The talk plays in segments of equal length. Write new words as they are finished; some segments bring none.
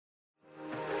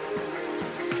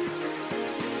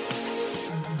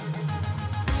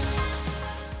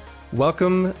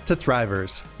Welcome to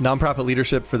Thrivers, nonprofit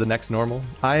leadership for the next normal.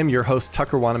 I am your host,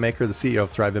 Tucker Wanamaker, the CEO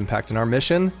of Thrive Impact, and our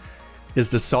mission is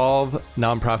to solve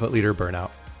nonprofit leader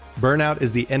burnout. Burnout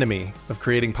is the enemy of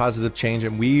creating positive change,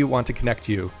 and we want to connect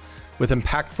you with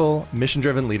impactful,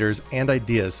 mission-driven leaders and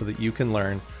ideas so that you can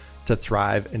learn to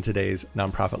thrive in today's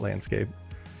nonprofit landscape.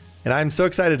 And I'm so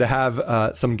excited to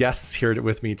have some guests here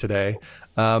with me today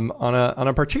on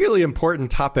a particularly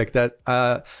important topic that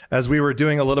as we were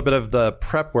doing a little bit of the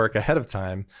prep work ahead of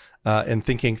time and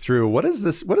thinking through what is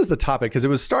the topic, because it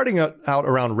was starting out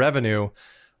around revenue,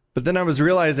 but then I was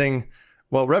realizing,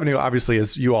 well, revenue obviously,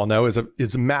 as you all know, is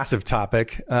a massive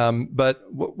topic, but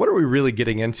what are we really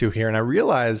getting into here? And I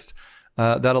realized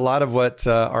that a lot of what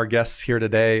our guests here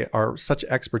today are such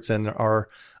experts in are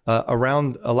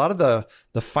around a lot of the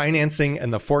financing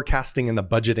and the forecasting and the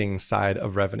budgeting side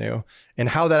of revenue, and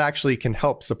how that actually can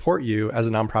help support you as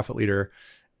a nonprofit leader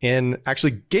in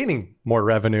actually gaining more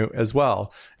revenue as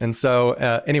well. And so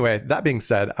anyway, that being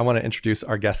said, I want to introduce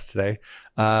our guests today.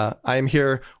 I am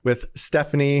here with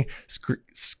Stephanie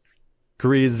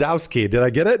Skryzowski. Did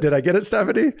I get it,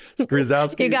 Stephanie?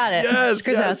 Skryzowski. You got it. Yes,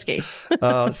 Skryzowski.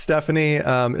 Yes. Stephanie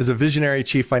is a visionary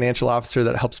chief financial officer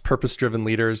that helps purpose-driven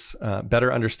leaders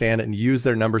better understand and use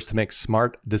their numbers to make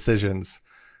smart decisions.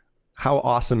 How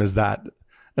awesome is that?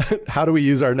 How do we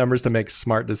use our numbers to make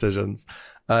smart decisions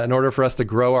in order for us to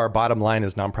grow our bottom line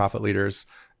as nonprofit leaders?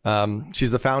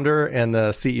 She's the founder and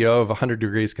the CEO of 100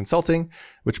 Degrees Consulting,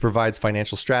 which provides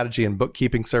financial strategy and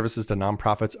bookkeeping services to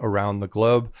nonprofits around the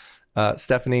globe.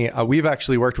 Stephanie, we've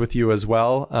actually worked with you as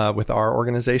well with our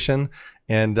organization.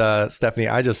 And Stephanie,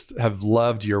 I just have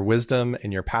loved your wisdom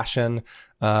and your passion.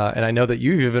 And I know that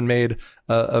you've even made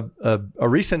a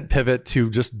recent pivot to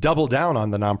just double down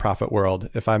on the nonprofit world,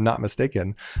 if I'm not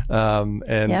mistaken.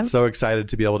 So excited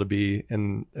to be able to be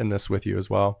in this with you as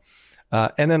well.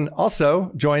 And then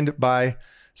also joined by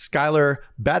Skyler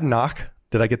Badenoch.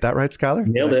 Did I get that right, Skyler?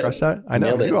 Nailed it. That? I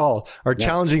know you all are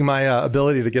challenging my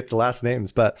ability to get the last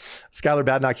names, but Skyler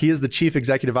Badenoch, he is the Chief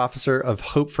Executive Officer of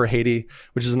Hope for Haiti,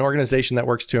 which is an organization that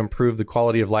works to improve the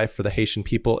quality of life for the Haitian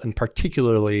people, and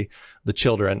particularly the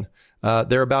children.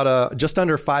 They're about just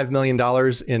under $5 million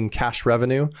in cash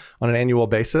revenue on an annual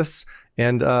basis.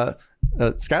 And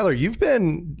Skyler, you've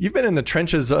been in the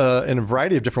trenches in a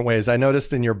variety of different ways. I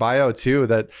noticed in your bio too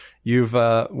that you've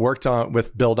worked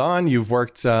with Build On. You've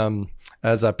worked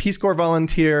as a Peace Corps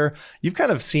volunteer. You've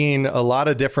kind of seen a lot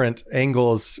of different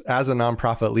angles as a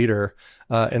nonprofit leader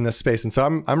in this space, and so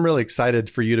I'm really excited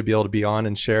for you to be able to be on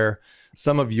and share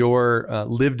some of your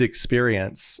lived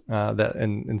experience that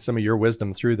and some of your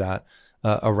wisdom through that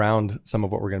around some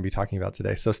of what we're going to be talking about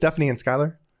today. So Stephanie and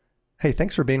Skyler, hey,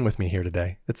 thanks for being with me here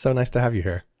today. It's so nice to have you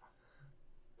here.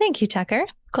 Thank you, Tucker.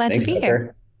 Glad to be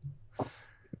here.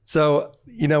 So,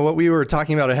 what we were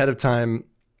talking about ahead of time,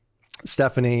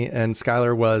 Stephanie and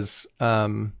Skyler, was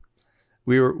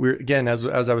we were again, as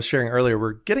I was sharing earlier,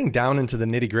 we're getting down into the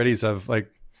nitty gritties of like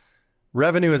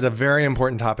revenue is a very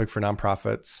important topic for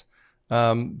nonprofits.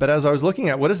 But as I was looking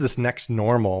at what is this next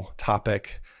normal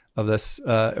topic of this,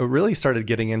 it really started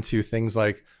getting into things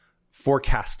like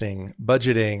forecasting,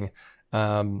 budgeting,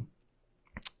 and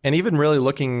even really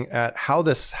looking at how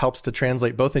this helps to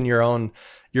translate both in your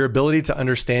ability to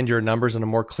understand your numbers in a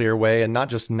more clear way, and not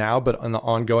just now, but on the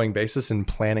ongoing basis and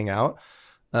planning out,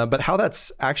 but how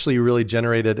that's actually really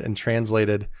generated and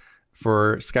translated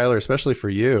for Skyler, especially for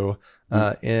you,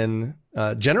 in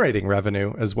generating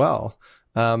revenue as well.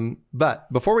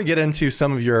 But before we get into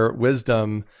some of your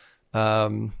wisdom,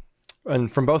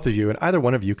 and from both of you, and either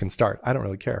one of you can start, I don't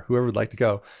really care, whoever would like to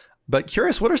go, but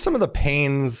curious, what are some of the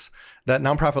pains that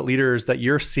nonprofit leaders that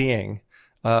you're seeing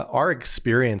are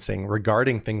experiencing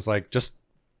regarding things like just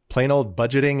plain old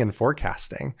budgeting and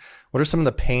forecasting? What are some of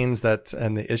the pains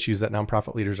and the issues that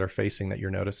nonprofit leaders are facing that you're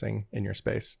noticing in your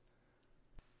space?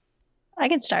 I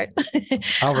can start.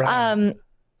 All right.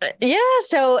 Yeah.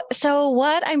 So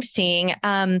what I'm seeing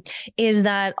is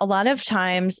that a lot of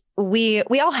times we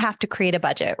all have to create a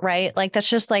budget, right? Like that's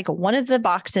just like one of the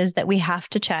boxes that we have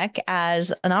to check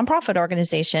as a nonprofit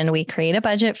organization. We create a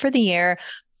budget for the year.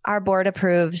 Our board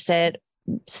approves it.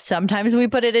 Sometimes we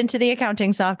put it into the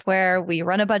accounting software. We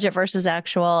run a budget versus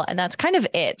actual, and that's kind of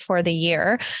it for the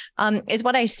year, is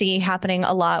what I see happening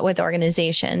a lot with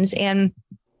organizations. And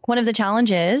one of the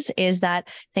challenges is that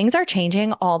things are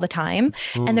changing all the time,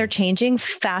 and they're changing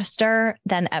faster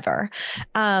than ever.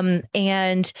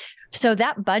 And so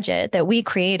that budget that we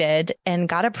created and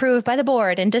got approved by the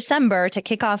board in December to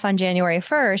kick off on January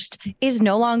 1st is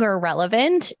no longer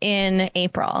relevant in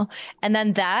April. And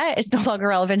then that is no longer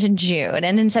relevant in June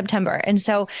and in September. And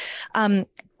so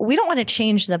we don't want to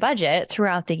change the budget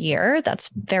throughout the year. That's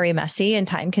very messy and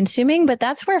time consuming, but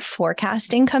that's where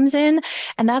forecasting comes in.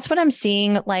 And that's what I'm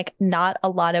seeing, like not a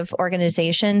lot of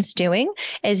organizations doing,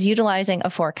 is utilizing a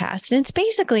forecast. And it's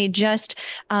basically just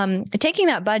taking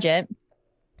that budget,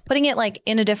 putting it like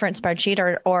in a different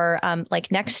spreadsheet or like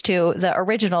next to the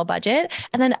original budget,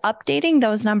 and then updating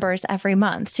those numbers every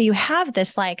month. So you have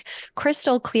this like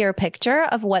crystal clear picture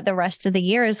of what the rest of the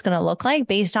year is going to look like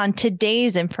based on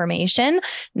today's information,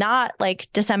 not like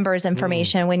December's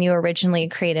information when you originally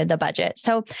created the budget.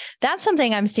 So that's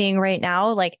something I'm seeing right now,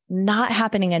 like not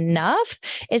happening enough,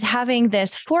 is having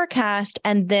this forecast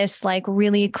and this like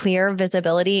really clear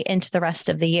visibility into the rest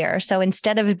of the year. So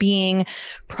instead of being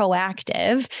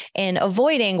proactive in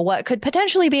avoiding what could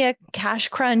potentially be a cash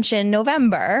crunch in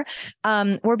November,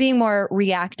 we're being more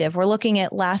reactive. We're looking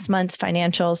at last month's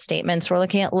financial statements. We're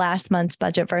looking at last month's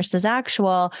budget versus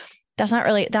actual.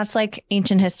 That's like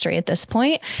ancient history at this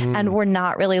point. And we're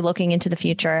not really looking into the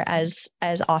future as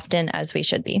often as we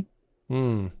should be.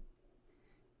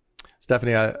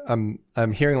 Stephanie,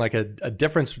 I'm hearing like a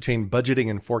difference between budgeting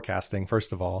and forecasting,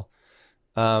 first of all.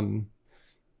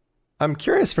 I'm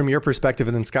curious from your perspective,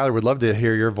 and then Skyler, would love to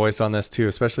hear your voice on this too,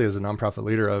 especially as a nonprofit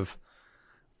leader, of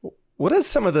what is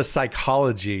some of the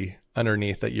psychology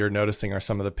underneath that you're noticing are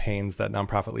some of the pains that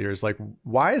nonprofit leaders, like,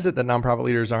 why is it that nonprofit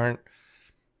leaders aren't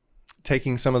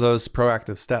taking some of those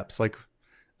proactive steps? Like,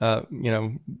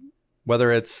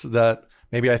 whether it's that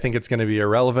maybe I think it's going to be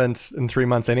irrelevant in 3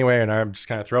 months anyway, and I'm just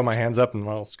kind of throw my hands up and,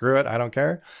 well, screw it, I don't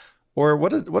care. Or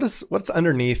what's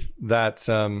underneath that,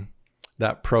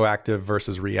 that proactive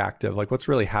versus reactive? Like, what's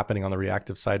really happening on the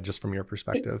reactive side, just from your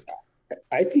perspective?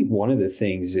 I think one of the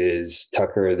things is,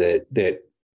 Tucker, that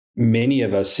many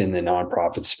of us in the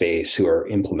nonprofit space who are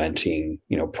implementing,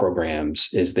 programs,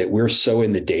 is that we're so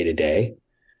in the day-to-day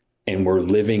and we're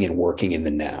living and working in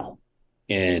the now.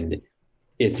 And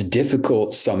it's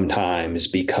difficult sometimes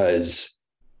because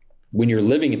when you're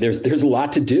living, there's a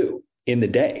lot to do in the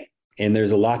day and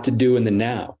there's a lot to do in the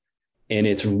now. And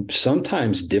it's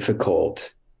sometimes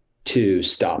difficult to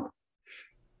stop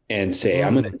and say,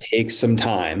 I'm going to take some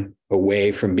time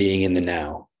away from being in the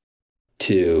now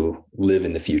to live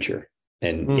in the future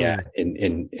and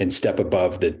and step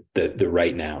above the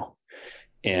right now.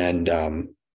 And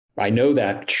I know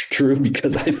that's true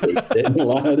because I face it and a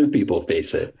lot of other people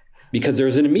face it, because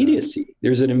there's an immediacy.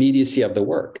 There's an immediacy of the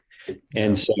work.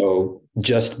 And so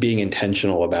just being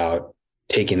intentional about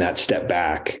taking that step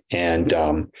back and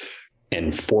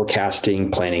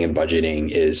forecasting, planning, and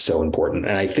budgeting is so important.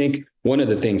 And I think one of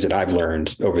the things that I've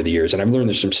learned over the years, and I've learned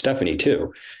this from Stephanie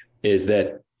too, is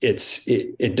that it's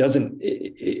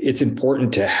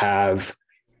important to have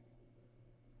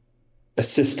a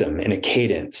system and a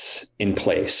cadence in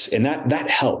place, and that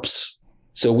helps.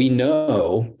 So we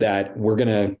know that we're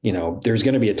gonna, there's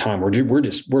gonna be a time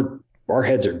where our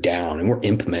heads are down and we're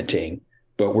implementing.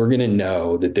 But we're going to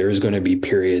know that there's going to be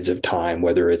periods of time,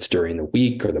 whether it's during the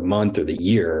week or the month or the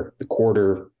year, the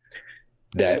quarter,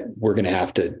 that we're going to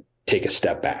have to take a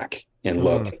step back and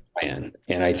look and plan.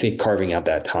 And I think carving out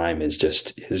that time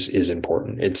is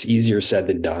important. It's easier said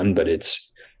than done, but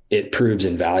it proves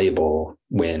invaluable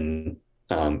when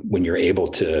you're able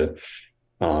to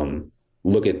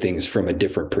look at things from a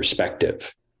different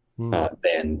perspective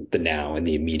than the now and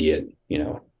the immediate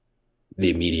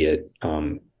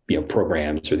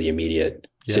programs or the immediate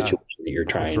situation that you're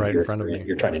trying in front of me.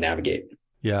 You're trying to navigate.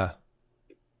 Yeah.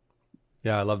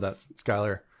 I love that,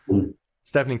 Skyler.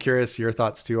 Stephanie, curious your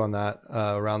thoughts too on that,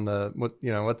 around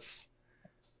what's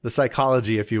the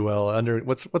psychology, if you will, under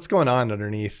what's going on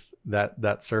underneath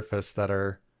that surface that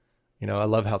are, I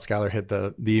love how Skyler hit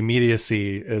the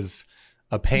immediacy is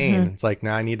a pain. It's like,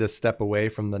 now I need to step away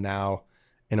from the now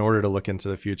in order to look into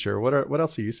the future. What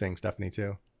else are you saying, Stephanie,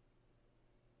 too?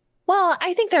 Well,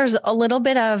 I think there's a little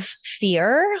bit of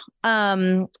fear,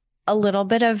 a little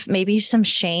bit of maybe some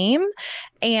shame.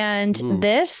 And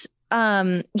this,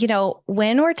 when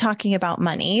we're talking about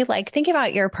money, like think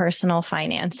about your personal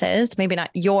finances, maybe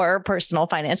not your personal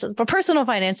finances, but personal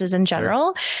finances in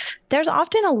general. Sure. There's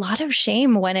often a lot of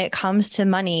shame when it comes to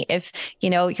money. If,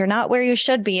 you're not where you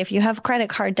should be, if you have credit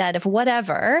card debt, if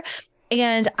whatever.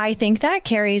 And I think that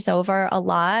carries over a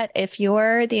lot. If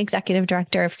you're the executive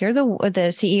director, if you're the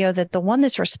CEO, the one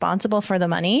that's responsible for the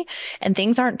money and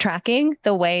things aren't tracking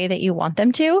the way that you want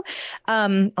them to,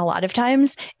 a lot of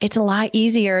times it's a lot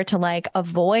easier to like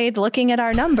avoid looking at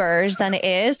our numbers than it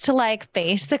is to like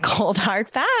face the cold hard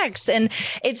facts. And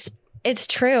it's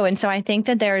true. And so I think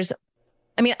that there's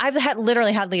I mean,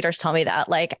 literally had leaders tell me that,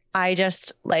 like, I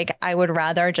would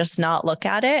rather just not look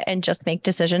at it and just make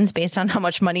decisions based on how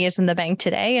much money is in the bank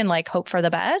today and like hope for the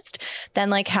best than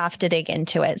like have to dig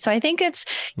into it. So I think it's,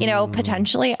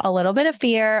 potentially a little bit of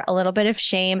fear, a little bit of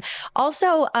shame,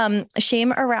 also,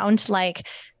 shame around like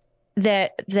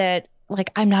that like,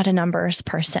 I'm not a numbers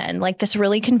person. Like, this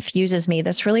really confuses me.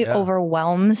 This really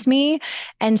overwhelms me.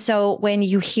 And so when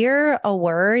you hear a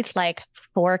word like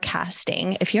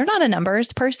forecasting, if you're not a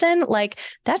numbers person, like,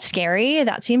 that's scary.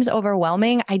 That seems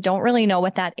overwhelming. I don't really know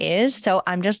what that is. So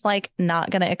I'm just like not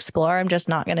going to explore. I'm just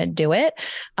not going to do it.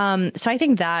 So I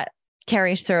think that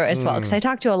carries through as well. Because I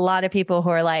talk to a lot of people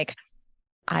who are like,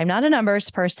 I'm not a numbers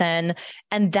person.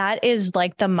 And that is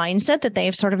like the mindset that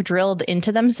they've sort of drilled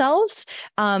into themselves.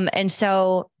 And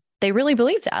so they really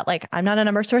believe that, like, I'm not a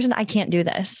numbers person. I can't do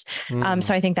this.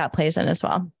 So I think that plays in as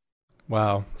well.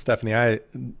 Wow. Stephanie, I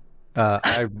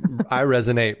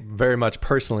resonate very much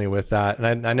personally with that.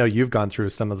 And I know you've gone through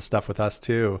some of the stuff with us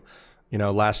too.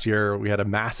 Last year we had a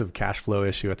massive cash flow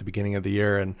issue at the beginning of the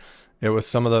year. And it was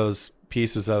some of those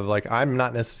pieces of like, I'm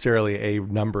not necessarily a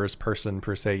numbers person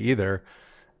per se either.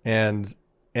 And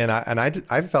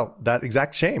I felt that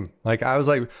exact shame. Like, I was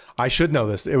like, I should know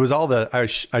this. It was all I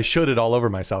should it all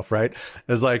over myself. Right.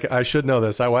 It's like, I should know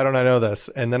this. Why don't I know this?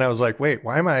 And then I was like, wait,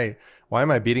 why am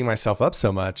I beating myself up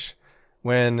so much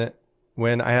when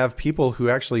I have people who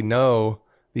actually know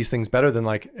these things better than,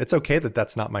 like, it's okay that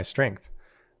that's not my strength.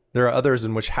 There are others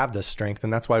in which have this strength,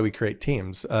 and that's why we create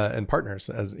teams and partners,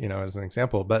 as an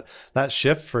example. But that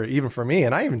shift even for me,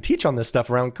 and I even teach on this stuff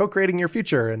around co-creating your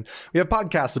future, and we have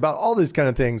podcasts about all these kind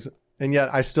of things. And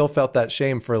yet, I still felt that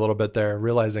shame for a little bit there,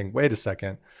 realizing, wait a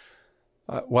second,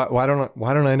 why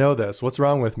don't I know this? What's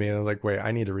wrong with me? And I was like, wait,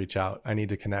 I need to reach out. I need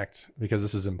to connect because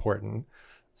this is important.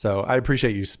 So I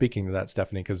appreciate you speaking to that,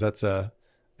 Stephanie, because that's a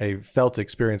felt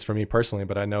experience for me personally,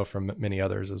 but I know from many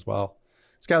others as well.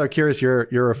 Skyler, curious your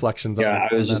reflections on. Yeah,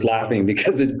 I was just laughing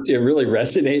because it really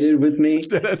resonated with me.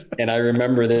 And I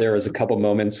remember there was a couple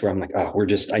moments where I'm like, oh,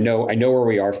 I know where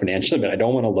we are financially, but I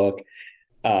don't want to look.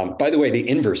 By the way, the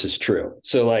inverse is true.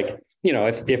 So like,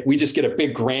 if we just get a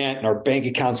big grant and our bank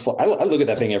account's full, I look at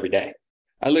that thing every day.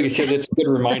 It's a good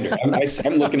reminder.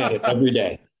 I'm looking at it every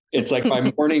day. It's like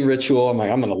my morning ritual. I'm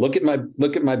like, I'm going to look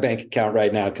at my bank account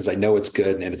right now because I know it's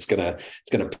good and it's going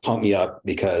to pump me up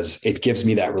because it gives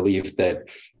me that relief that,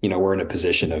 we're in a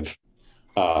position of,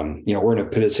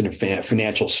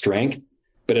 financial strength.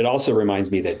 But it also reminds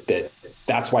me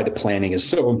that's why the planning is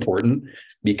so important,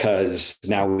 because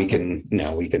now we don't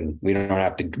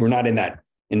have to. We're not in that.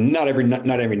 And not every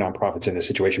nonprofit's in this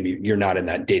situation. But you're not in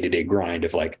that day-to-day grind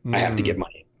of like, I have to get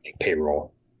money, make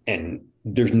payroll, and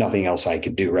there's nothing else I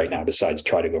could do right now besides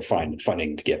try to go find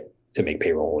funding to make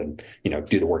payroll and,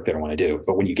 do the work that I want to do.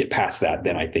 But when you get past that,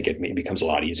 then I think it becomes a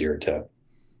lot easier to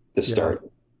start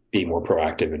being more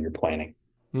proactive in your planning.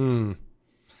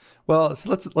 Well,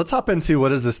 so let's hop into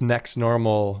what is this next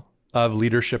normal of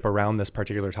leadership around this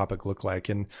particular topic look like.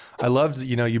 And I loved,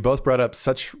 you both brought up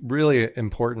such really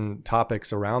important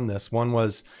topics around this. One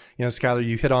was, Skyler,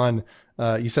 you hit on,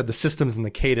 you said the systems and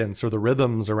the cadence or the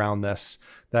rhythms around this,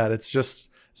 that it's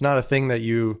not a thing that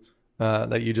you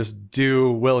just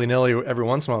do willy-nilly every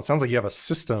once in a while. It sounds like you have a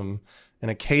system and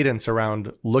a cadence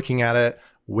around looking at it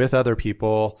with other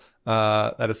people,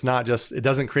 that it's not just, it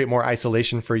doesn't create more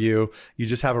isolation for you. You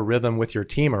just have a rhythm with your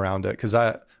team around it. Cause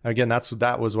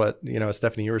that was what,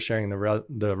 Stephanie, you were sharing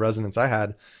the resonance I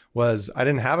had was I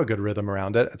didn't have a good rhythm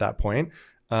around it at that point.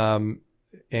 And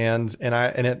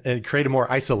it created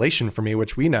more isolation for me,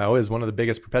 which we know is one of the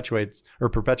biggest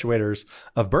perpetuators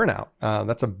of burnout.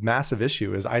 That's a massive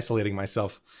issue, is isolating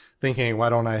myself, thinking, why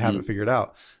don't I have it figured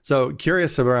out? So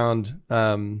curious around,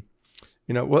 what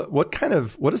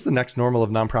does the next normal of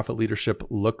nonprofit leadership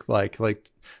look like? Like,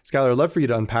 Skyler, I'd love for you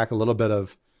to unpack a little bit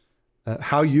of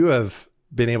how you have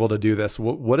been able to do this.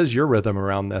 What is your rhythm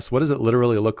around this? What does it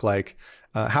literally look like?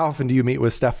 How often do you meet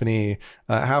with Stephanie?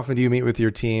 How often do you meet with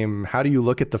your team? How do you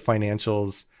look at the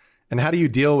financials? And how do you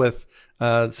deal with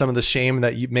some of the shame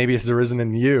that maybe has arisen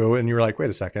in you? And you're like, wait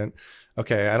a second.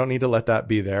 Okay, I don't need to let that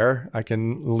be there. I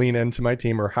can lean into my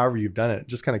team, or however you've done it.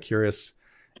 Just kind of curious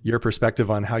your perspective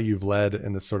on how you've led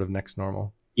in this sort of next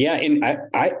normal. Yeah, and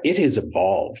it has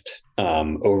evolved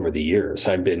over the years.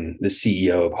 I've been the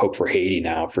CEO of Hope for Haiti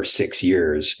now for 6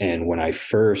 years. And when I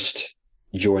first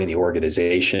joined the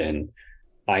organization,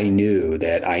 I knew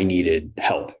that I needed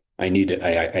help. I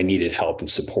needed help and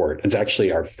support. It's actually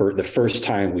the first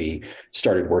time we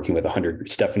started working with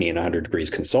Stephanie and 100 Degrees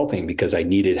Consulting, because I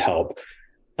needed help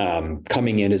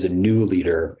coming in as a new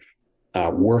leader,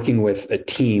 working with a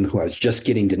team who I was just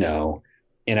getting to know,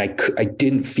 And I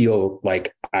didn't feel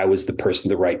like I was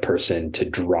the right person to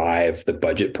drive the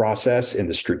budget process and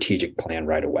the strategic plan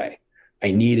right away.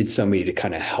 I needed somebody to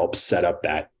kind of help set up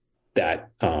that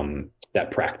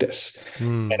practice.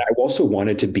 And I also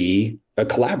wanted to be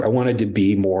I wanted to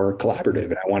be more collaborative,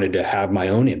 and I wanted to have my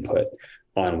own input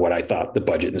on what I thought the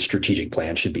budget and the strategic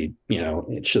plan should be,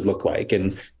 it should look like.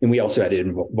 And we also had to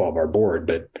involve our board,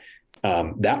 but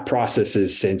that process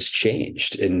has since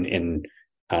changed. And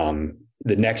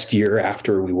the next year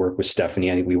after we worked with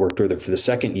Stephanie, I think we worked with her for the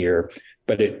second year,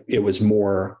 but I was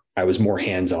more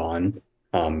hands-on.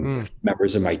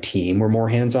 Members of my team were more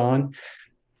hands-on.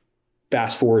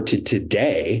 Fast forward to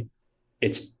today,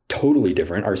 it's totally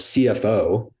different. Our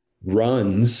CFO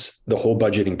runs the whole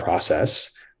budgeting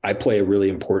process. I play a really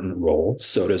important role.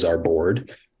 So does our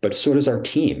board, but so does our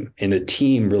team. And the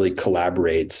team really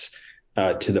collaborates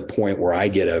to the point where I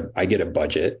get a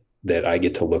budget that I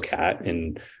get to look at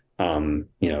and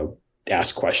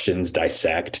ask questions,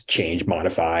 dissect, change,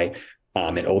 modify,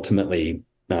 and ultimately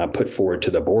put forward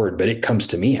to the board. But it comes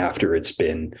to me after it's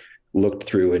been looked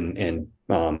through and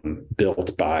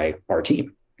built by our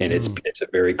team. And it's a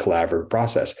very collaborative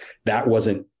process. That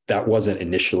wasn't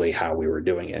initially how we were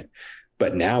doing it,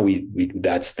 but now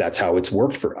that's how it's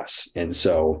worked for us. And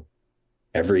so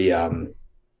every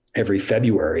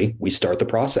February we start the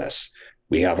process.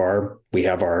 We have our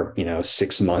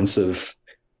 6 months of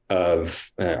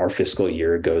our fiscal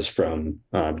year. It goes from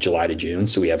July to June.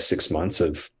 So we have 6 months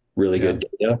of really good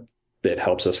data that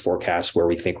helps us forecast where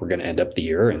we think we're going to end up the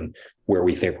year and where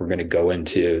we think we're going to go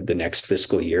into the next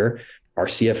fiscal year. Our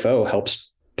CFO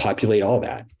helps populate all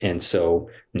that. And so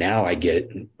now I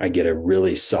get a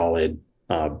really solid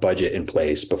budget in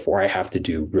place before I have to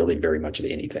do really very much of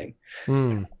anything.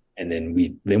 And then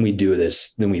we do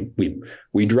this, then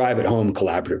we drive it home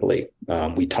collaboratively.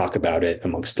 We talk about it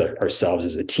amongst ourselves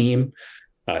as a team.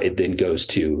 It then goes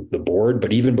to the board,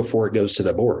 but even before it goes to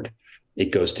the board,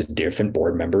 it goes to different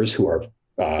board members who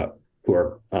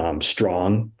are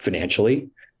strong financially.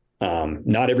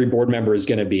 Not every board member is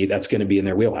going to be in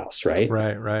their wheelhouse, right?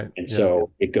 Right. And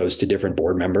so it goes to different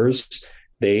board members.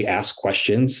 They ask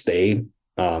questions. They,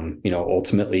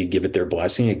 ultimately give it their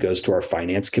blessing. It goes to our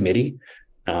finance committee.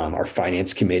 Our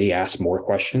finance committee asks more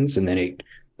questions, and then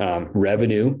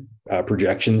revenue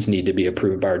projections need to be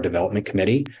approved by our development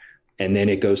committee, and then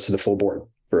it goes to the full board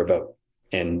for a vote.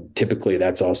 And typically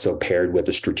that's also paired with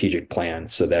a strategic plan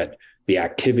so that the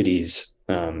activities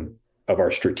of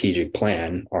our strategic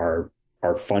plan are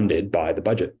funded by the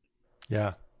budget.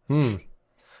 Yeah. It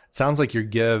sounds like you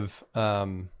give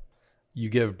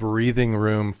breathing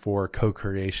room for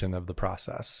co-creation of the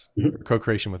process,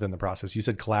 co-creation within the process. You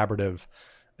said collaborative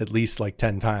at least like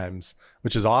 10 times,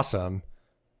 which is awesome.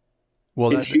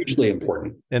 Well, it's hugely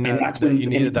important. And that's when you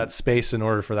needed that space in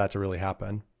order for that to really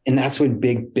happen. And that's when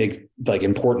big, like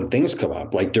important things come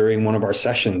up. Like during one of our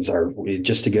sessions,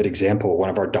 just a good example, one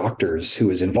of our doctors who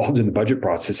was involved in the budget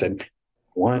process said, I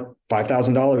want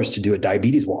 $5,000 to do a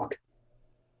diabetes walk.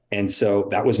 And so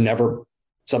that was never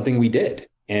something we did.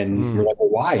 And we're like, well,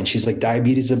 why? And she's like,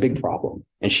 diabetes is a big problem.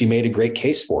 And she made a great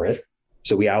case for it.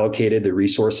 So we allocated the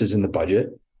resources in the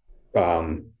budget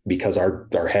because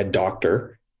our head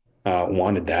doctor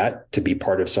wanted that to be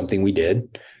part of something we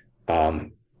did.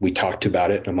 We talked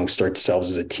about it amongst ourselves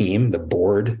as a team. The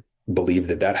board believed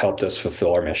that helped us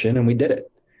fulfill our mission, and we did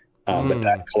it. But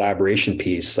that collaboration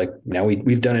piece, like now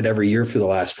we've done it every year for the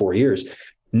last 4 years,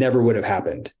 never would have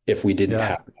happened if we didn't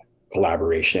have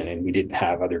collaboration and we didn't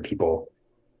have other people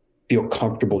feel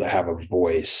comfortable to have a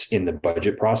voice in the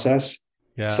budget process.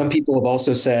 Yeah. Some people have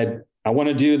also said, I want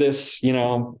to do this,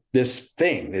 this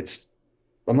thing.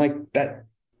 I'm like,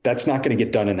 that's not going to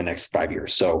get done in the next 5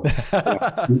 years. So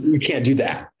you can't do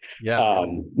that. Yeah.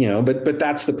 But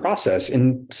that's the process.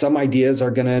 And some ideas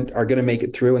are going to make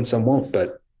it through and some won't.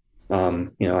 But,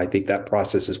 I think that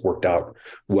process has worked out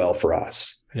well for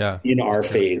us in our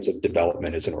phase of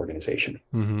development as an organization.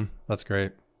 Mm-hmm. That's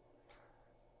great.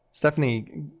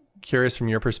 Stephanie, curious from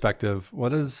your perspective, what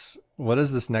does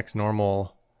this next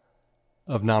normal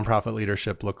of nonprofit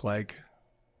leadership look like?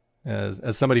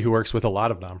 As somebody who works with a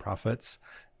lot of nonprofits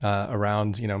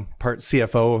around, part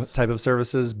CFO type of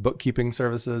services, bookkeeping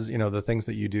services, the things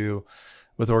that you do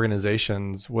with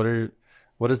organizations, what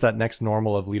is that next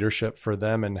normal of leadership for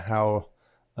them and how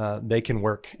they can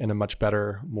work in a much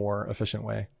better, more efficient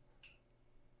way?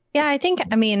 Yeah, I think,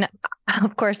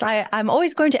 Of course, I'm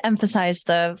always going to emphasize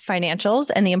the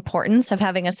financials and the importance of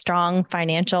having a strong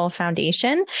financial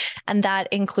foundation. And that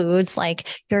includes like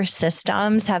your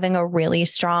systems, having a really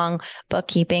strong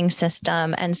bookkeeping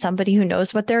system and somebody who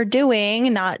knows what they're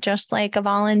doing, not just like a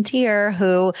volunteer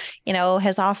who,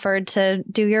 has offered to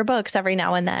do your books every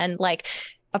now and then, like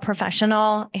a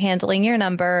professional handling your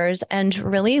numbers and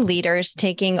really leaders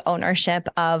taking ownership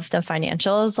of the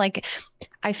financials. Like,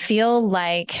 I feel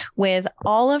like with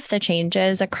all of the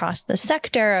changes across the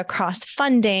sector, across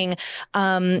funding,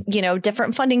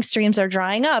 different funding streams are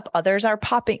drying up. Others are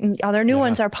popping, other new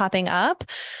ones are popping up.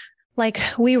 Like,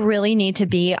 we really need to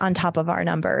be on top of our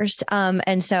numbers.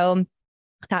 And so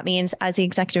that means as the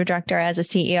executive director, as a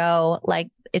CEO, like,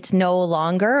 it's no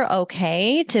longer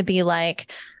okay to be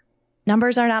like,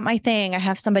 numbers are not my thing. I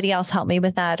have somebody else help me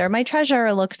with that. Or my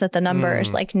treasurer looks at the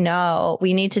numbers. Like, no,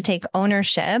 we need to take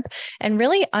ownership and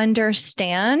really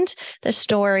understand the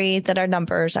story that our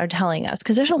numbers are telling us.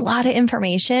 Because there's a lot of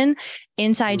information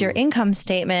inside your income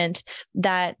statement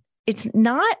that it's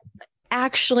not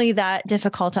actually that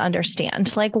difficult to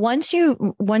understand. Like, once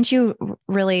you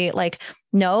really like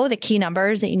know the key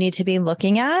numbers that you need to be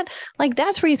looking at, like,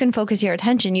 that's where you can focus your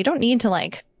attention. You don't need to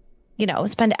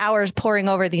spend hours poring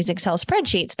over these Excel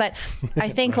spreadsheets. But I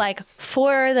think like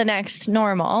for the next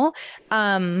normal,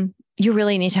 you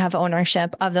really need to have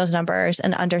ownership of those numbers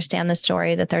and understand the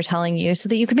story that they're telling you so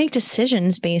that you can make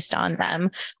decisions based on them.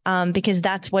 Because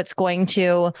that's what's going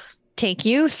to take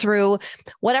you through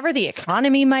whatever the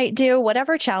economy might do,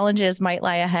 whatever challenges might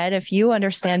lie ahead. If you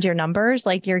understand your numbers,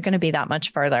 like, you're going to be that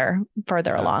much further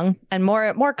along and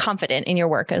more confident in your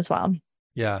work as well.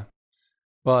 Yeah.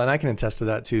 Well, and I can attest to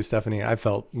that too, Stephanie. I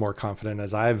felt more confident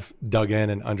as I've dug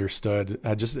in and understood.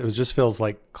 It just feels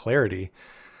like clarity.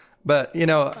 But,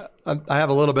 I have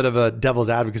a little bit of a devil's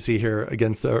advocacy here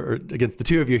against the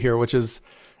two of you here, which is,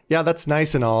 yeah, that's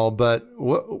nice and all, but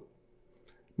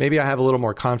maybe I have a little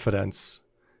more confidence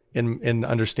in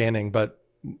understanding, but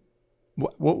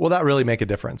will that really make a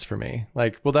difference for me?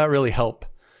 Like, will that really help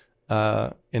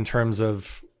in terms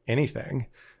of anything?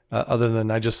 Other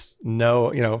than I just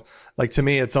know, like, to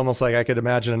me, it's almost like I could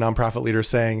imagine a nonprofit leader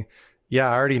saying, yeah,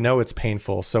 I already know it's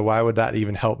painful, so why would that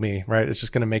even help me, right? It's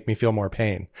just going to make me feel more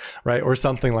pain, right? Or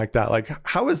something like that. Like,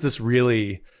 how is this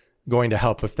really going to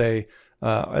help if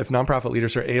nonprofit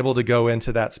leaders are able to go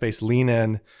into that space, lean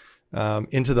in,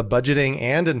 into the budgeting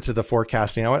and into the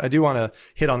forecasting? I do want to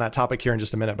hit on that topic here in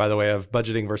just a minute, by the way, of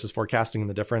budgeting versus forecasting and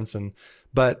the difference.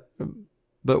 But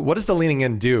what does the leaning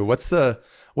in do? What's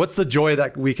the joy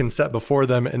that we can set before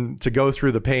them and to go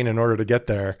through the pain in order to get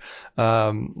there?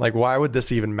 Like, why would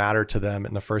this even matter to them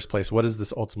in the first place? What does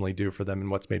this ultimately do for them, and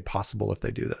what's made possible if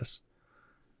they do this?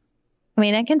 I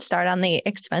mean, I can start on the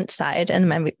expense side, and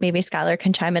maybe Skyler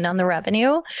can chime in on the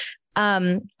revenue.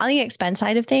 On the expense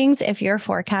side of things, if you're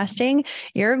forecasting,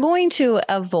 you're going to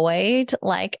avoid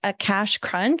like a cash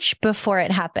crunch before it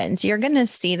happens. You're going to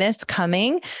see this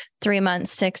coming 3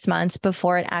 months, 6 months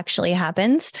before it actually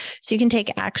happens. So you can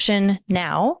take action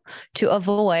now to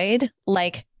avoid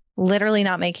like literally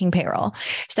not making payroll.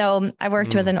 So I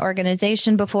worked with an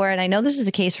organization before, and I know this is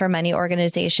the case for many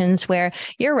organizations where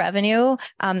your revenue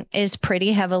is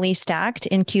pretty heavily stacked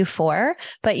in Q4,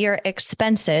 but your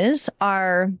expenses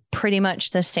are pretty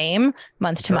much the same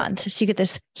month to month. So you get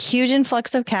this huge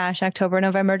influx of cash, October,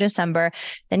 November, December,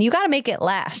 then you got to make it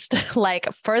last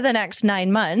like for the next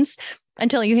 9 months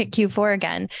until you hit Q4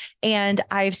 again. And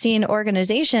I've seen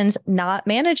organizations not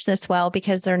manage this well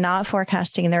because they're not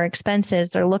forecasting their expenses.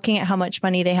 They're looking at how much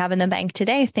money they have in the bank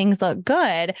today. Things look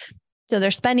good. So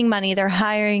they're spending money, they're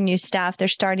hiring new staff, they're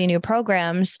starting new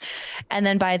programs. And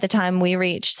then by the time we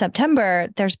reach September,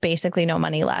 there's basically no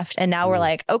money left. And now we're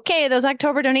like, okay, those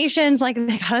October donations, like,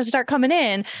 they got to start coming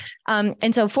in.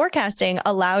 And so forecasting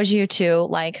allows you to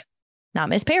like not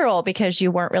miss payroll because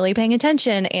you weren't really paying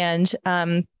attention. And,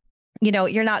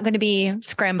 you're not going to be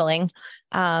scrambling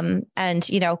and,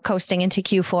 coasting into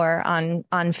Q4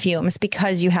 on fumes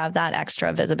because you have that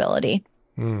extra visibility.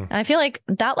 And I feel like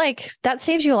that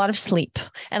saves you a lot of sleep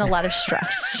and a lot of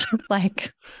stress. I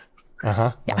could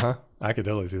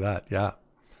totally see that. Yeah.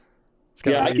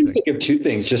 I can think of two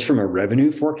things just from a revenue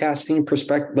forecasting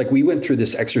perspective. Like, we went through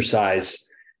this exercise.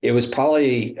 It was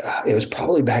probably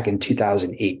back in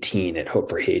 2018 at Hope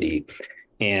for Haiti.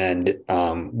 And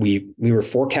we were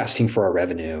forecasting for our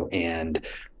revenue, and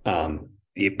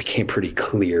it became pretty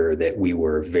clear that we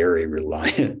were very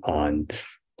reliant on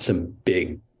some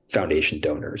big foundation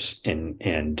donors.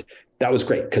 And that was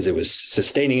great because it was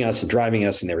sustaining us and driving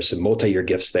us, and there were some multi-year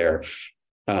gifts there.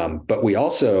 But we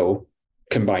also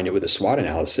combined it with a SWOT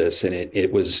analysis, and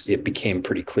it became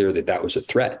pretty clear that was a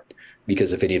threat,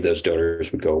 because if any of those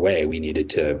donors would go away, we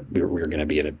were going to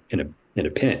be in a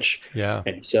pinch. Yeah.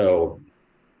 And so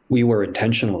we were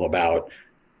intentional about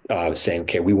saying,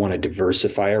 okay, we want to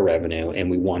diversify our revenue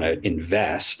and we want to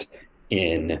invest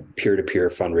in peer-to-peer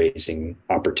fundraising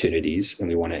opportunities, and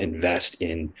we want to invest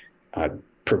in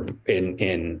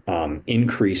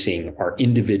increasing our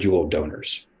individual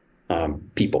donors,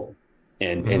 people.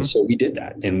 And so we did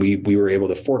that, and we were able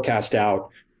to forecast out,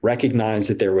 recognize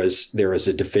that there was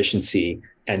a deficiency,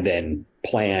 and then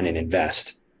plan and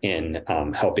invest in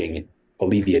helping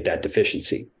alleviate that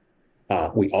deficiency.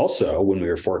 We also, when we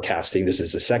were forecasting, this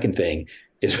is the second thing,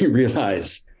 is we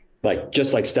realized, like,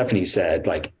 just like Stephanie said,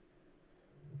 like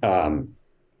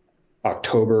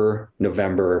October,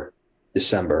 November,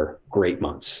 December, great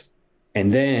months.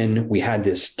 And then we had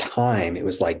this time, it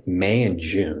was like May and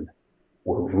June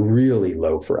were really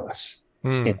low for us.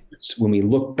 And when we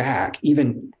look back,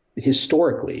 even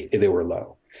historically, they were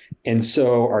low. And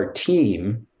so our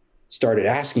team started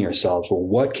asking ourselves, well,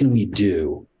 what can we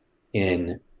do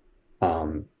in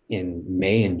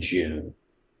May and June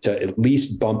to at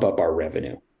least bump up our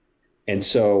revenue? And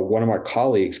so one of our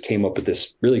colleagues came up with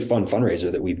this really fun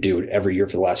fundraiser that we do every year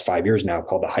for the last 5 years now,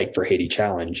 called the Hike for Haiti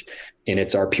Challenge. And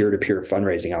it's our peer-to-peer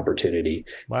fundraising opportunity.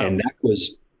 Wow. And that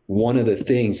was one of the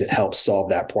things that helped solve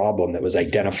that problem that was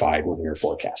identified when we were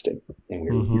forecasting and we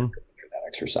were doing that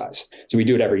exercise. So we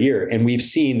do it every year. And we've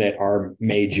seen that our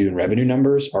May, June revenue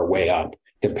numbers are way up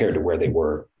compared to where they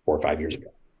were 4 or 5 years ago.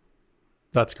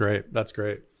 That's great. That's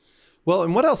great. Well,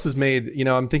 and what else is made,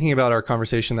 I'm thinking about our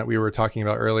conversation that we were talking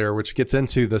about earlier, which gets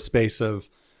into the space of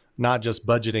not just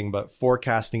budgeting, but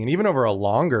forecasting, and even over a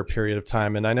longer period of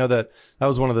time. And I know that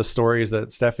was one of the stories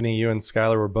that Stephanie, you and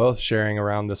Skyler were both sharing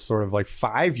around this sort of like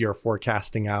 5-year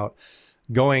forecasting out,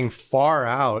 going far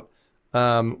out,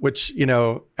 which,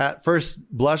 at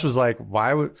first blush was like,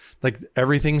 why would, like,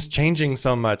 everything's changing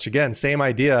so much? Again, same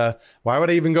idea. Why would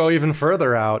I even go even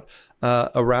further out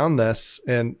around this?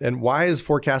 And why is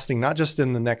forecasting not just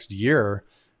in the next year,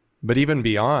 but even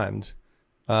beyond?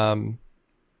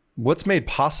 What's made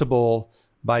possible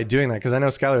by doing that? Because I know,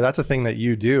 Skyler, that's a thing that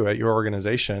you do at your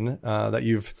organization,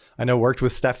 that I know worked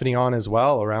with Stephanie on as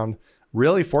well, around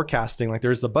really forecasting. Like,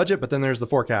 there's the budget, but then there's the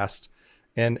forecast,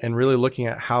 and really looking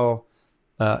at how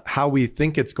we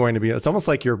think it's going to be. It's almost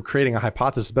like you're creating a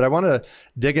hypothesis, but I want to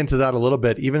dig into that a little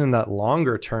bit, even in that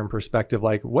longer term perspective.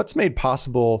 Like, what's made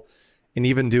possible in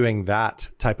even doing that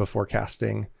type of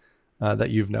forecasting that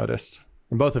you've noticed?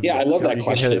 And both of you. Yeah, I love that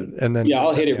question. And then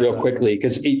I'll hit it real quickly,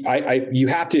 because you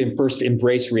have to first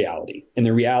embrace reality. And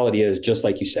the reality is, just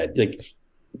like you said, like,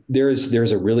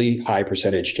 there's a really high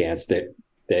percentage chance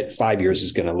that 5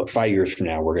 years from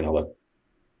now,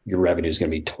 your revenue is going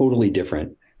to be totally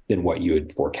different than what you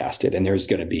had forecasted. And there's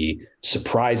going to be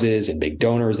surprises and big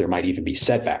donors. There might even be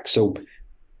setbacks. So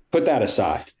put that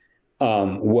aside.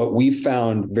 What we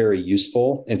found very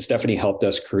useful, and Stephanie helped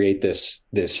us create this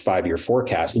 5-year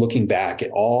forecast, looking back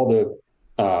at all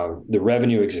the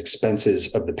revenue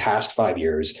expenses of the past 5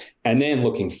 years, and then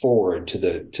looking forward to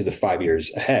the 5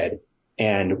 years ahead.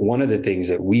 And one of the things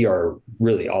that we are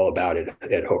really all about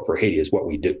at Hope for Haiti is what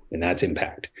we do, and that's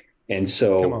impact. And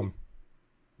so,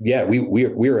 yeah,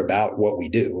 we're about what we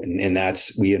do, and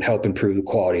that's, we help improve the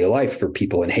quality of life for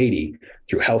people in Haiti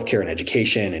through healthcare and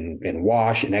education and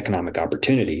WASH and economic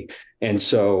opportunity. And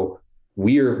so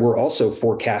we're also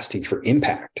forecasting for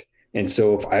impact. And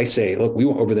so if I say, look,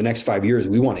 over the next 5 years,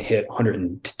 we want to hit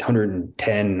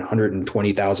 110,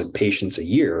 120,000 patients a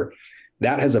year,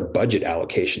 that has a budget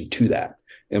allocation to that.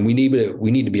 And we need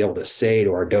to be able to say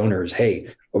to our donors, hey,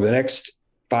 over the next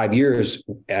 5 years,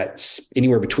 at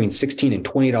anywhere between $16 and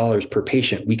 $20 per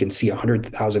patient, we can see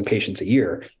 100,000 patients a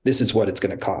year. This is what it's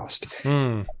going to cost.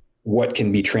 What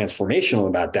can be transformational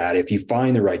about that, if you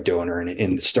find the right donor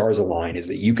and the stars align, is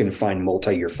that you can find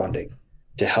multi-year funding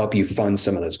to help you fund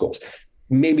some of those goals.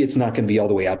 Maybe it's not going to be all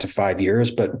the way out to 5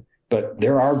 years, but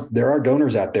there are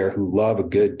donors out there who love a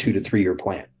good 2 to 3 year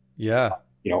plan. Yeah.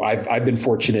 I've been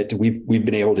fortunate we've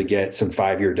been able to get some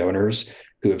 5-year donors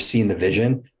who have seen the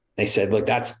vision. They said, look,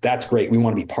 that's great. We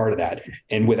want to be part of that.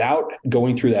 And without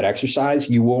going through that exercise,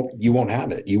 you won't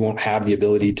have it. You won't have the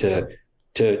ability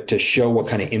to show what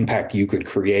kind of impact you could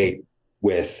create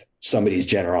with somebody's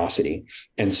generosity.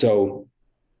 And so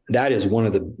that is one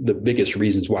of the biggest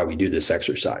reasons why we do this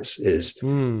exercise, is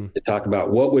to talk about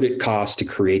what would it cost to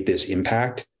create this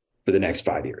impact for the next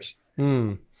 5 years.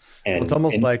 And it's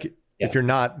almost like, if you're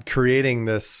not creating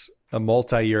a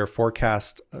multi-year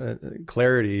forecast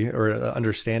clarity or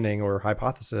understanding or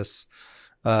hypothesis,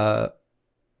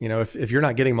 if you're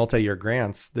not getting multi-year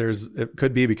grants, it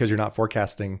could be because you're not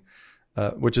forecasting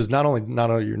which is not only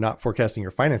you're not forecasting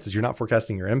your finances, you're not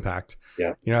forecasting your impact.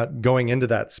 Yeah. You're not going into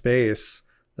that space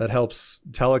that helps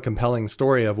tell a compelling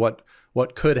story of what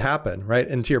could happen, right?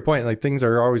 And to your point, like things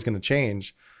are always going to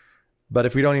change. But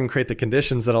if we don't even create the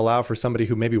conditions that allow for somebody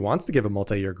who maybe wants to give a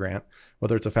multi-year grant,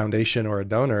 whether it's a foundation or a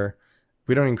donor, if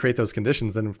we don't even create those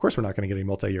conditions, then of course we're not going to get any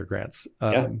multi-year grants.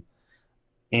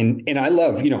 And I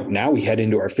love, now we head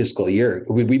into our fiscal year.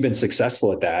 We've been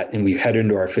successful at that, and we head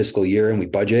into our fiscal year and we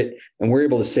budget, and we're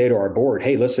able to say to our board,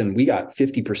 hey, listen, we got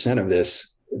 50% of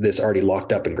this already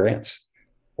locked up in grants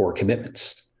or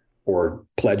commitments or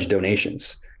pledged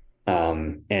donations.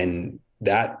 And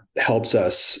that helps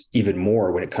us even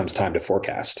more when it comes time to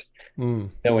forecast,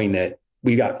 knowing that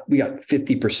we got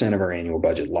 50% of our annual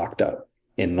budget locked up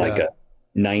in like a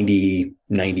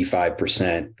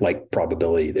 95% like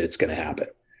probability that it's going to happen.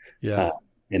 Yeah.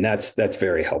 And that's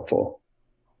very helpful.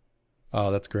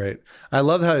 Oh, that's great. I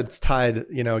love how it's tied,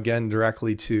 again,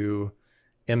 directly to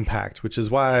impact, which is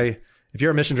why if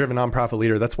you're a mission-driven nonprofit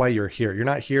leader, that's why you're here. You're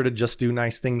not here to just do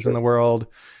nice things in the world,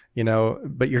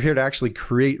 but you're here to actually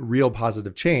create real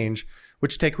positive change,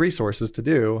 which take resources to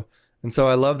do. And so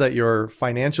I love that your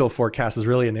financial forecast is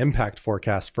really an impact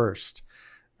forecast first,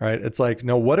 right? It's like,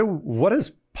 no, what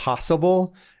is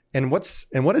possible and what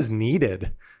is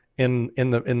needed in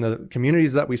the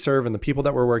communities that we serve and the people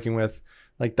that we're working with.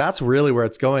 Like that's really where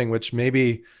it's going, which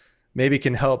maybe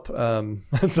can help some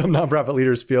nonprofit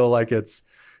leaders feel like it's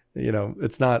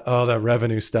not, that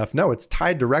revenue stuff. No, it's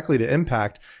tied directly to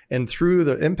impact, and through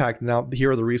the impact, now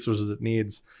here are the resources it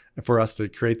needs for us to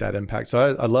create that impact.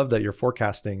 So I love that your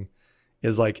forecasting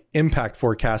is like impact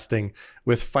forecasting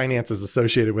with finances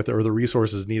associated with it, or the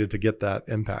resources needed to get that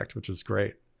impact, which is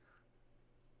great.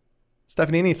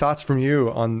 Stephanie, any thoughts from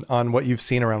you on what you've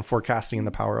seen around forecasting and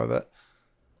the power of it?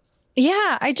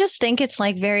 Yeah, I just think it's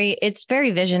very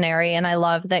visionary. And I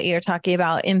love that you're talking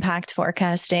about impact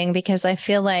forecasting, because I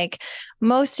feel like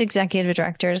most executive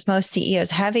directors, most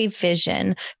CEOs have a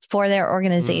vision for their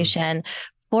organization,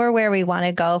 for where we want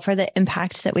to go, for the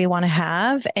impact that we want to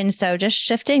have. And so just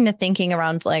shifting the thinking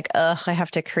around like, I have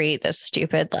to create this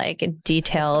stupid, like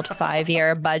detailed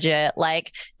 5-year budget.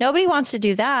 Like nobody wants to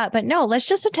do that, but no, let's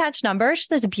just attach numbers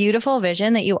to this beautiful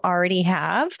vision that you already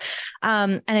have.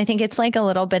 And I think it's like a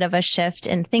little bit of a shift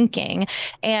in thinking.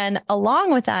 And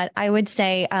along with that, I would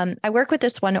say, I work with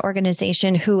this one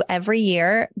organization who every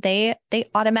year they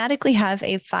automatically have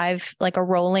a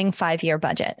rolling 5-year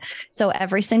budget. So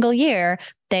every single year,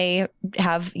 they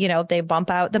have, they bump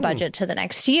out the budget to the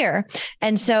next year.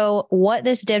 And so what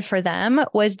this did for them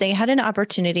was they had an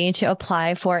opportunity to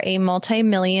apply for a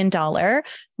multi-million-dollar,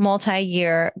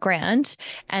 multi-year grant.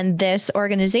 And this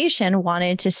organization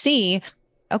wanted to see,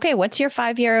 okay, what's your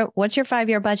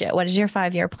 5-year budget? What does your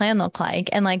 5-year plan look like?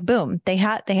 And like, boom, they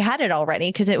had it already,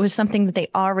 because it was something that they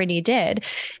already did.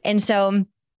 And so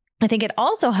I think it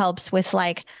also helps with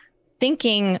like,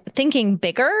 thinking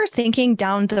bigger, thinking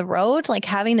down the road, like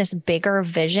having this bigger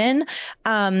vision,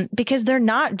 because they're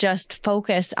not just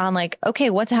focused on like,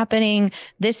 okay, what's happening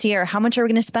this year? How much are we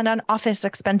going to spend on office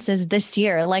expenses this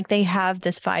year? Like they have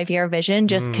this 5-year vision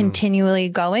just continually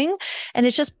going, and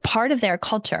it's just part of their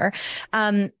culture.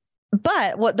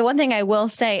 But the one thing I will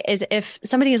say is, if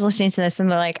somebody is listening to this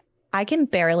and they're like, I can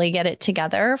barely get it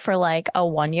together for like a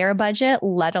 1-year budget,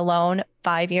 let alone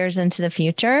 5 years into the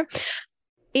future.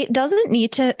 It doesn't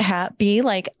need to be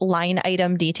like line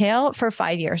item detail for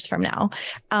 5 years from now.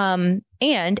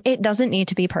 And it doesn't need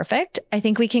to be perfect. I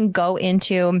think we can go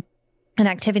into an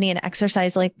activity and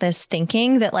exercise like this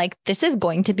thinking that like, this is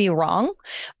going to be wrong,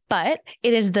 but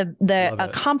it is a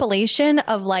compilation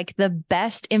of like the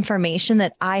best information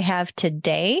that I have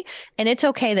today. And it's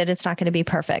okay that it's not going to be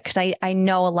perfect. Because I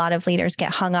know a lot of leaders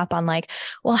get hung up on like,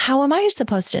 well, how am I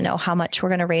supposed to know how much we're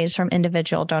going to raise from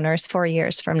individual donors 4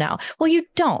 years from now? Well, you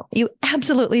don't. You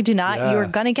absolutely do not. Yeah. You're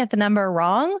going to get the number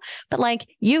wrong. But like,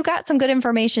 you've got some good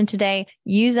information today.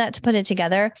 Use that to put it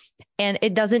together. And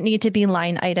it doesn't need to be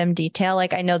line item detail.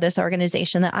 Like I know this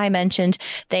organization that I mentioned,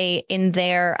 they in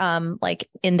their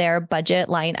budget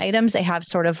line items, they have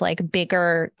sort of like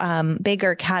bigger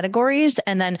categories,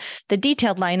 and then the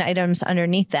detailed line items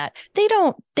underneath that. They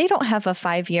don't have a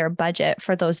 5-year budget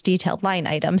for those detailed line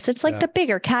items. It's like the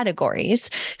bigger categories.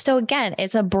 So again,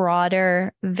 it's a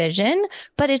broader vision,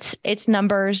 but it's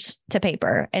numbers to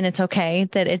paper, and it's okay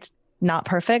that it's not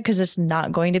perfect, because it's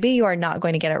not going to be. You are not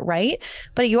going to get it right,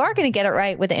 but you are going to get it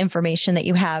right with the information that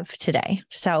you have today.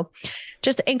 So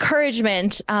just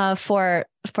encouragement for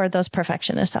those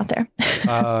perfectionists out there.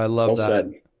 I love Well that.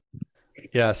 said.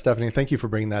 Yeah, Stephanie, thank you for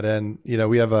bringing that in.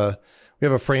 We have a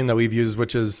frame that we've used,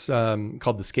 which is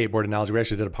called the skateboard analogy. We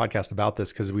actually did a podcast about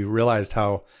this because we realized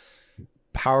how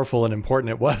powerful and important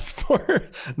it was for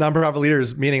nonprofit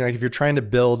leaders, meaning like if you're trying to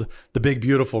build the big,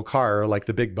 beautiful car, like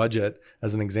the big budget,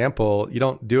 as an example, you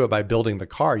don't do it by building the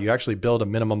car. You actually build a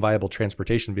minimum viable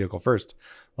transportation vehicle first,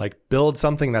 like build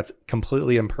something that's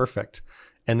completely imperfect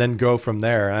and then go from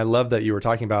there. And I love that you were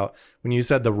talking about when you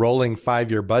said the rolling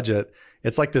 5-year budget,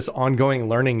 it's like this ongoing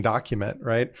learning document,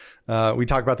 right? We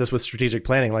talk about this with strategic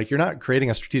planning. Like you're not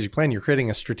creating a strategic plan, you're creating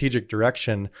a strategic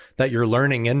direction that you're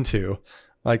learning into.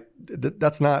 Like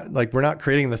that's not like, we're not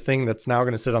creating the thing that's now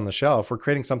going to sit on the shelf. We're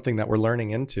creating something that we're learning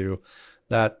into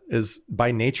that is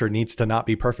by nature needs to not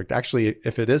be perfect. Actually,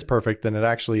 if it is perfect, then it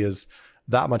actually is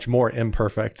that much more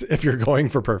imperfect if you're going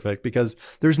for perfect, because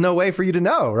there's no way for you to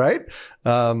know, right?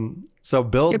 So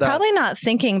build You're that. probably not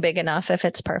thinking big enough if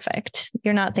it's perfect.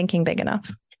 You're not thinking big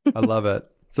enough. I love it.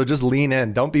 So just lean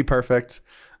in. Don't be perfect.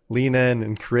 Lean in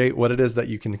and create what it is that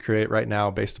you can create right now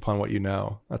based upon what you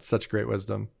know. That's such great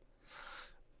wisdom.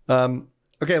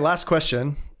 Okay, last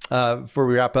question before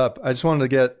we wrap up. I just wanted to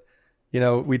get,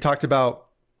 we talked about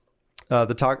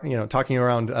talking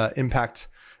around impact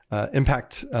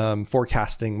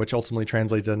forecasting, which ultimately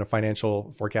translates into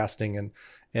financial forecasting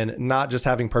and not just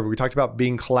having perfect. We talked about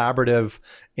being collaborative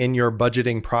in your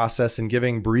budgeting process and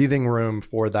giving breathing room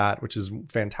for that, which is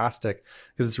fantastic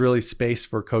because it's really space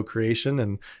for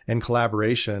co-creation and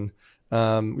collaboration.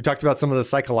 We talked about some of the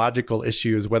psychological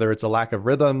issues, whether it's a lack of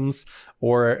rhythms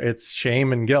or it's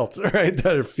shame and guilt, right?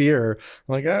 That are fear.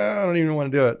 I'm like, oh, I don't even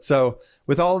want to do it. So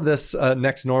with all of this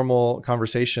next normal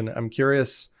conversation, I'm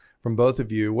curious from both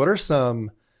of you, what are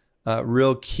some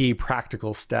real key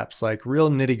practical steps, like real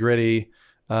nitty gritty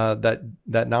that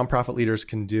nonprofit leaders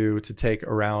can do to take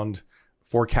around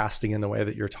forecasting in the way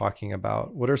that you're talking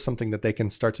about? What are something that they can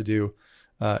start to do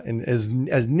and as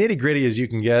nitty gritty as you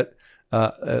can get,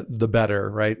 the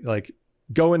better, right? Like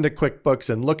go into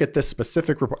QuickBooks and look at this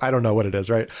specific report. I don't know what it is,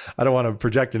 right? I don't want to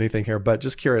project anything here, but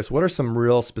just curious, what are some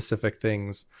real specific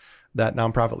things that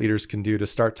nonprofit leaders can do to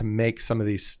start to make some of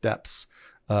these steps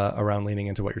around leaning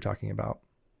into what you're talking about?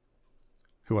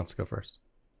 Who wants to go first?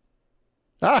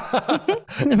 Me.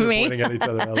 Pointing at each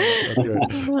other. That's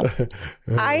right.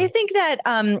 I think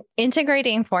that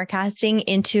integrating forecasting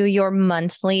into your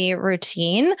monthly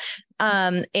routine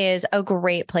is a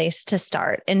great place to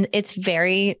start. And it's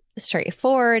very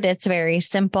straightforward. It's very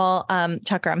simple.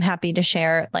 Tucker, I'm happy to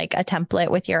share like a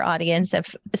template with your audience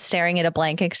if staring at a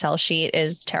blank Excel sheet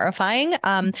is terrifying.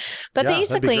 But yeah,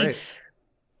 basically,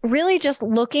 really just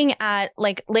looking at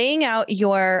like laying out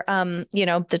your,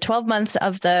 the 12 months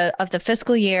of the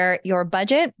fiscal year, your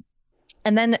budget,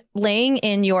 and then laying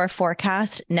in your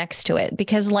forecast next to it,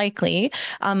 because likely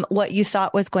what you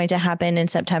thought was going to happen in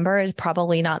September is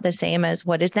probably not the same as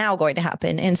what is now going to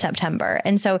happen in September.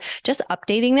 And so just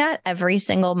updating that every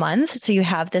single month so you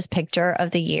have this picture of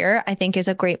the year, I think is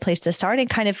a great place to start. It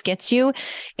kind of gets you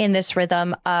in this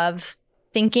rhythm of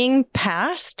thinking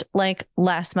past like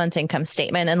last month's income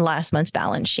statement and last month's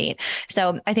balance sheet.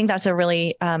 So I think that's a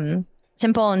really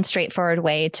simple and straightforward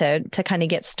way to kind of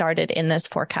get started in this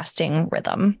forecasting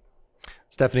rhythm.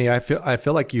 Stephanie, I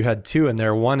feel like you had two in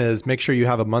there. One is make sure you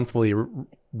have a monthly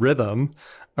rhythm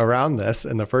around this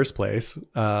in the first place.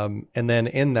 And then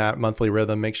in that monthly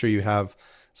rhythm, make sure you have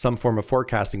some form of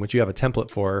forecasting, which you have a template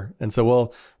for. And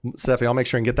so Stephanie, I'll make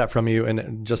sure and get that from you.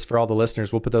 And just for all the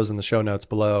listeners, we'll put those in the show notes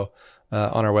below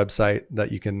on our website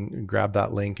that you can grab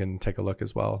that link and take a look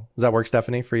as well. Does that work,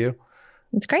 Stephanie, for you?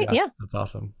 It's great. Yeah. That's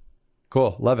awesome.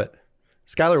 Cool. Love it.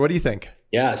 Skyler, what do you think?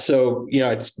 Yeah. So,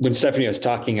 when Stephanie was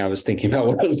talking, I was thinking about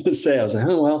what I was going to say. I was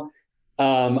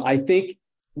like, I think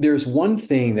there's one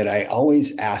thing that I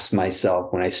always ask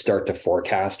myself when I start to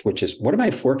forecast, which is, what am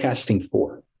I forecasting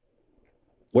for?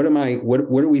 What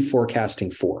are we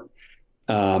forecasting for?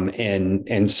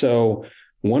 And so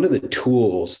one of the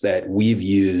tools that we've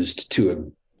used to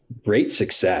a great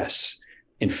success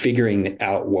in figuring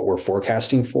out what we're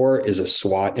forecasting for is a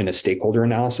SWOT and a stakeholder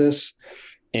analysis.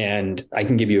 And I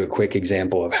can give you a quick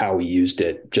example of how we used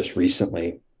it just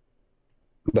recently.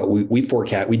 But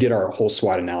we did our whole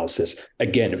SWOT analysis.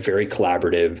 Again, very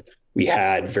collaborative. We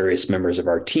had various members of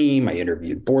our team. I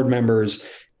interviewed board members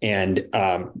and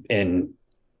our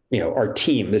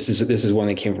team, this is one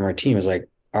that came from our team, is like,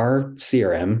 our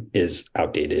CRM is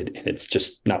outdated and it's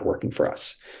just not working for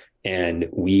us. And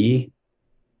we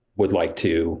would like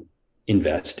to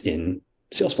invest in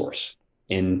Salesforce,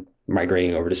 in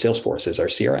migrating over to Salesforce as our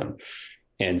CRM.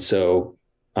 And so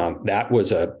that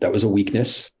was a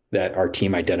weakness that our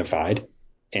team identified.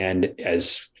 And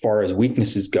as far as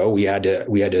weaknesses go, we had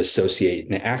to associate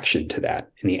an action to that.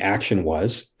 And the action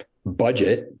was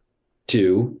budget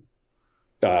to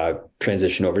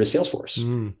transition over to Salesforce.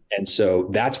 And so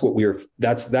that's what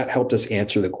that helped us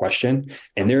answer the question.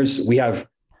 And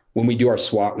when we do our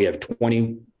SWOT, we have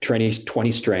 20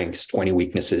 strengths, 20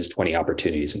 weaknesses, 20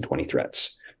 opportunities, and 20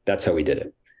 threats. That's how we did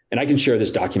it. And I can share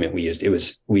this document we used.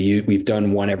 We've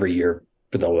done one every year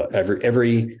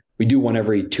we do one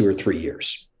every 2 or 3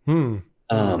 years. We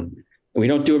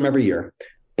don't do them every year,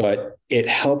 but it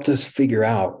helped us figure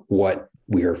out what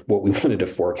we wanted to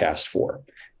forecast for.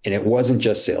 And it wasn't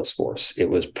just Salesforce, it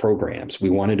was programs. We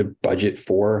wanted to budget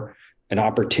for an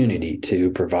opportunity to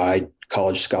provide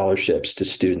college scholarships to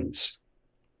students.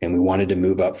 And we wanted to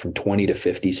move up from 20 to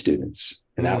 50 students.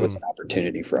 And that was an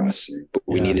opportunity for us. But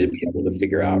we needed to be able to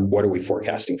figure out, what are we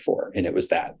forecasting for? And it was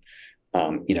that.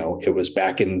 It was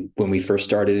back when I first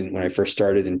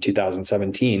started in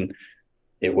 2017,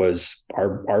 it was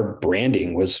our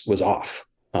branding was off.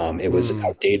 It was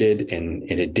outdated and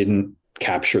it didn't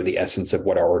capture the essence of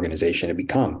what our organization had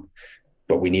become.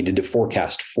 But we needed to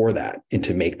forecast for that and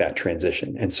to make that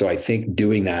transition. And so I think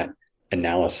doing that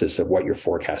analysis of what you're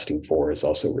forecasting for is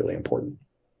also really important.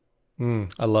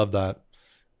 I love that.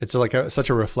 It's like such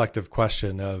a reflective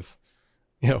question of,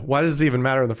 why does this even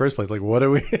matter in the first place? Like, what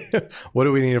do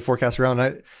we need to forecast around?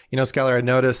 Skyler, I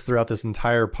noticed throughout this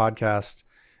entire podcast,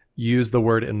 use the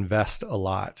word invest a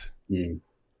lot.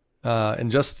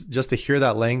 And just to hear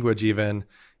that language even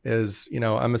is,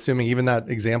 I'm assuming even that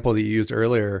example that you used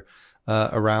earlier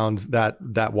around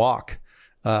that walk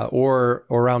or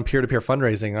around peer-to-peer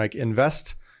fundraising, like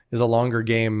invest is a longer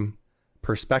game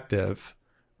perspective,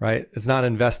 right? It's not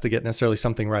invest to get necessarily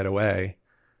something right away,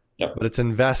 but it's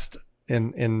invest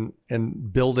in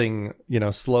building,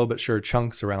 slow but sure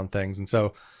chunks around things. And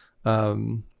so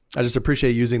I just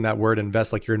appreciate using that word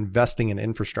invest, like you're investing in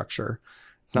infrastructure.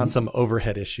 It's not some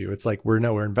overhead issue. It's like we're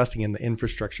investing in the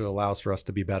infrastructure that allows for us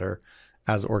to be better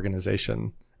as an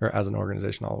organization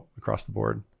all across the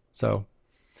board. So,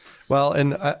 well,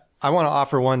 and I want to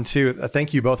offer one too.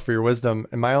 Thank you both for your wisdom.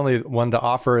 And my only one to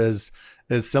offer is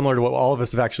similar to what all of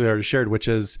us have actually already shared, which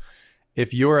is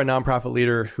if you're a nonprofit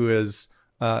leader who is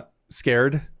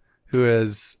scared, who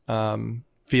is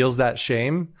feels that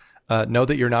shame, know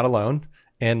that you're not alone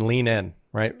and lean in,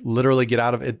 right? Literally get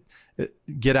out of it.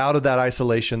 Get out of that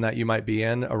isolation that you might be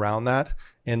in around that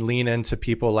and lean into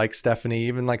people like Stephanie,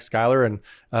 even like Skyler and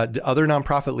other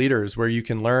nonprofit leaders where you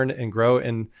can learn and grow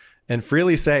and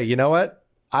freely say, you know what,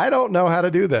 I don't know how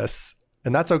to do this.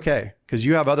 And that's okay, because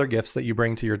you have other gifts that you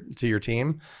bring to your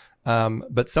team.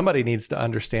 But somebody needs to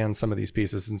understand some of these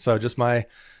pieces. And so just my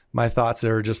thoughts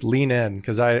are just lean in,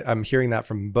 because I'm hearing that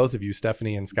from both of you,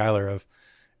 Stephanie and Skyler, of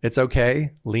it's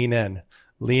okay, lean in.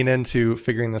 Lean into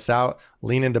figuring this out,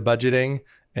 lean into budgeting,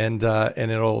 and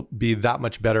it'll be that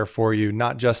much better for you,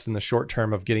 not just in the short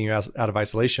term of getting you out of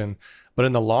isolation, but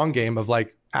in the long game of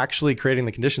like actually creating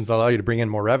the conditions that allow you to bring in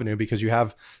more revenue, because you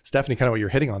have, Stephanie, kind of what you're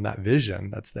hitting on, that vision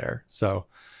that's there. So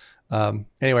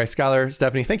anyway, Skyler,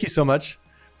 Stephanie, thank you so much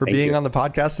for being on the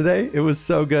podcast today. It was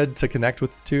so good to connect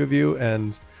with the two of you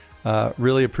and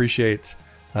really appreciate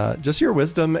just your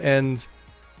wisdom and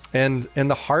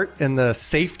the heart and the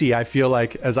safety. I feel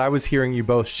like as I was hearing you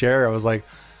both share, I was like,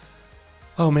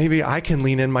 oh, maybe I can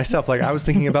lean in myself. Like I was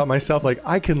thinking about myself, like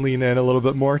I can lean in a little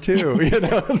bit more too,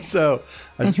 And so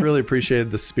I just really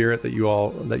appreciated the spirit that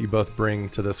you both bring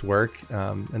to this work.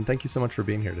 And thank you so much for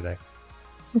being here today.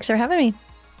 Thanks for having me.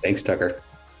 Thanks, Tucker.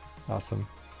 Awesome.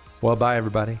 Well, bye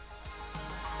everybody.